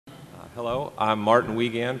Hello, I'm Martin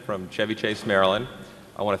Wiegand from Chevy Chase, Maryland.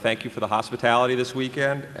 I want to thank you for the hospitality this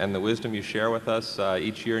weekend and the wisdom you share with us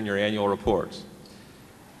each year in your annual reports.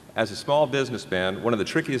 As a small businessman, one of the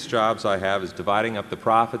trickiest jobs I have is dividing up the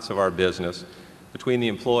profits of our business between the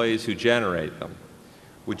employees who generate them.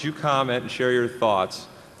 Would you comment and share your thoughts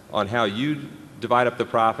on how you divide up the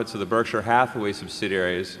profits of the Berkshire Hathaway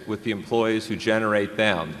subsidiaries with the employees who generate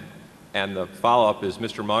them? And the follow-up is,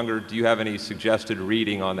 Mr. Munger, do you have any suggested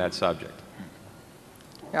reading on that subject?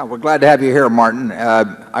 Yeah, we're glad to have you here, Martin.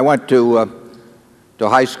 I went to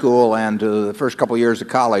high school and to the first couple years of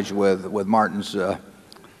college with Martin's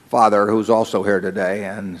father, who's also here today.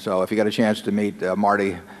 And so if you get a chance to meet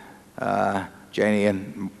Marty, Janie,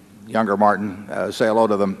 and younger Martin, say hello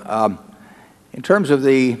to them. In terms of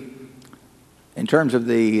the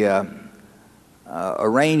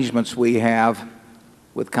arrangements we have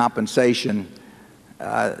with compensation,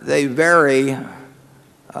 they vary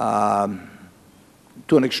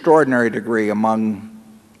to an extraordinary degree among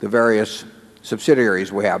the various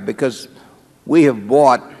subsidiaries we have, because we have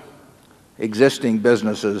bought existing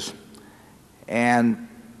businesses and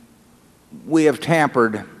we have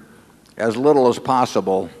tampered as little as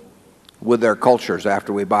possible with their cultures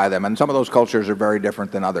after we buy them. And some of those cultures are very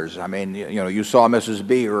different than others. I mean, you saw Mrs.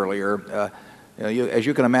 B earlier. As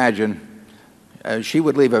you can imagine, she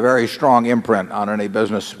would leave a very strong imprint on any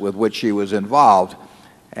business with which she was involved.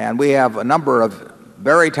 And we have a number of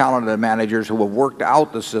very talented managers who have worked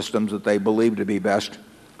out the systems that they believe to be best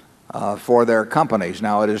for their companies.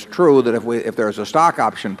 Now, it is true that if there's a stock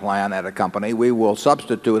option plan at a company, we will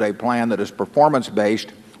substitute a plan that is performance-based,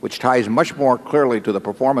 which ties much more clearly to the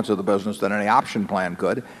performance of the business than any option plan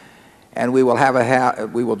could. And we will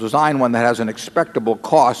we will design one that has an expectable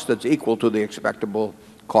cost that's equal to the expectable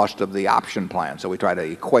cost of the option plan. So we try to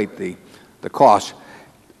equate the costs.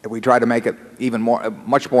 We try to make it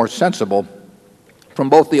much more sensible from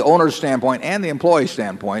both the owner's standpoint and the employee's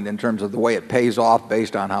standpoint in terms of the way it pays off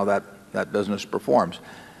based on how that business performs.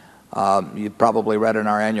 You probably read in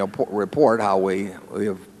our annual report how we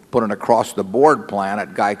have put an across-the-board plan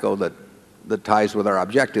at GEICO that ties with our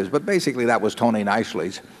objectives. But basically that was Tony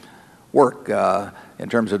Nicely's work in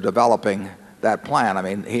terms of developing that plan. I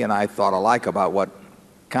mean, he and I thought alike about what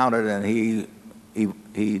counted, and he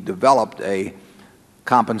developed a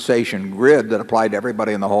compensation grid that applied to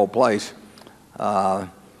everybody in the whole place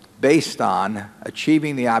based on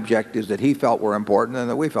achieving the objectives that he felt were important and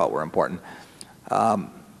that we felt were important.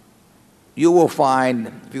 You will find,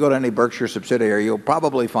 if you go to any Berkshire subsidiary, you'll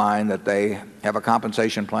probably find that they have a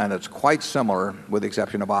compensation plan that's quite similar, with the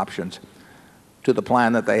exception of options, to the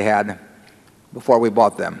plan that they had before we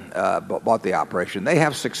bought the operation. They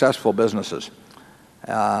have successful businesses.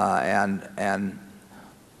 And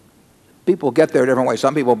people get there different ways.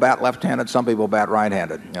 Some people bat left-handed, some people bat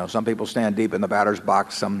right-handed. Some people stand deep in the batter's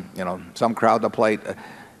box, some crowd the plate.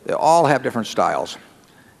 They all have different styles.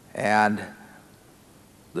 And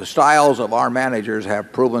the styles of our managers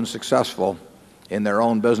have proven successful in their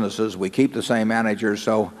own businesses. We keep the same managers,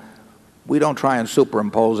 so we don't try and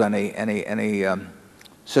superimpose any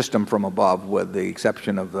system from above, with the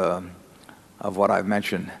exception of what I've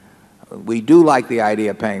mentioned. We do like the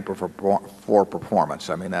idea of paying for performance.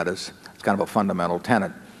 I mean, it's kind of a fundamental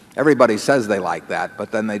tenet. Everybody says they like that,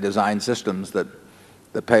 but then they design systems that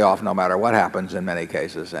pay off no matter what happens in many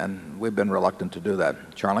cases, and we've been reluctant to do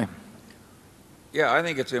that. Charlie? Yeah, I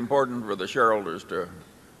think it's important for the shareholders to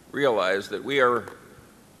realize that we are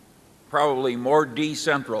probably more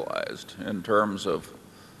decentralized in terms of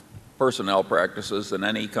personnel practices than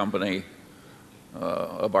any company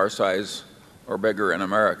of our size or bigger in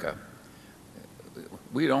America.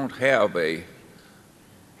 We don't have a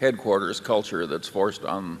headquarters culture that's forced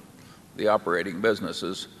on the operating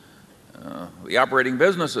businesses. The operating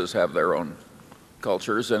businesses have their own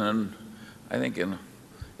cultures, and I think in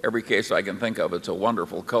every case I can think of, it's a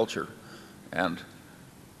wonderful culture, and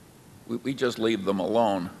we just leave them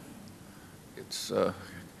alone. It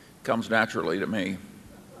comes naturally to me.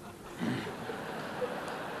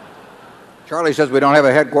 Charlie says we don't have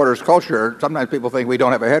a headquarters culture. Sometimes people think we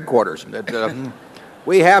don't have a headquarters.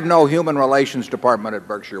 We have no human relations department at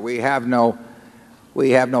Berkshire. We have no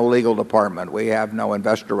legal department. We have no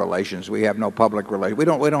investor relations. We have no public relations. We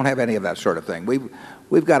don't have any of that sort of thing.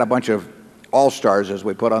 We've got a bunch of all-stars, as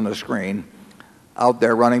we put on the screen, out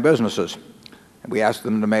there running businesses. And we ask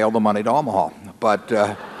them to mail the money to Omaha. But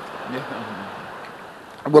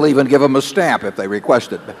we'll even give them a stamp if they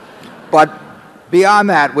request it. But beyond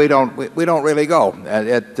that, we don't really go.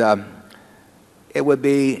 It would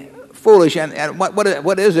be foolish. And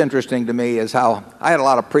what is interesting to me is how I had a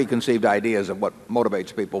lot of preconceived ideas of what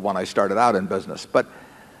motivates people when I started out in business. But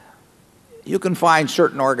you can find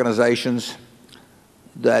certain organizations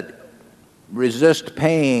that resist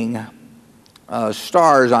paying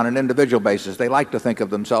stars on an individual basis. They like to think of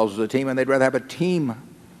themselves as a team, and they'd rather have a team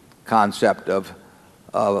concept of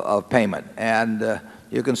payment. And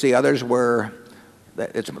you can see others where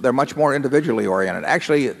they're much more individually oriented.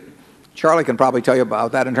 Actually, Charlie can probably tell you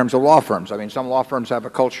about that in terms of law firms. I mean, some law firms have a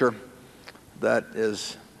culture that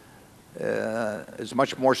is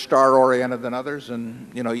much more star-oriented than others,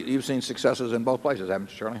 and you've seen successes in both places,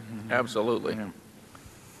 haven't you, Charlie? Absolutely. Yeah.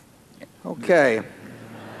 Okay.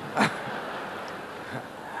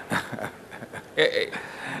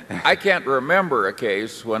 I can't remember a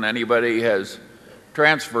case when anybody has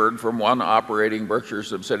transferred from one operating Berkshire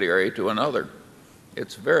subsidiary to another.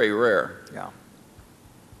 It's very rare. Yeah.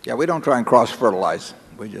 Yeah, we don't try and cross-fertilize.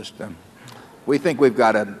 We just we think we've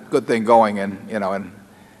got a good thing going in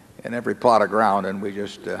every plot of ground, and we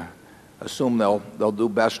just assume they'll do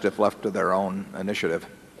best if left to their own initiative.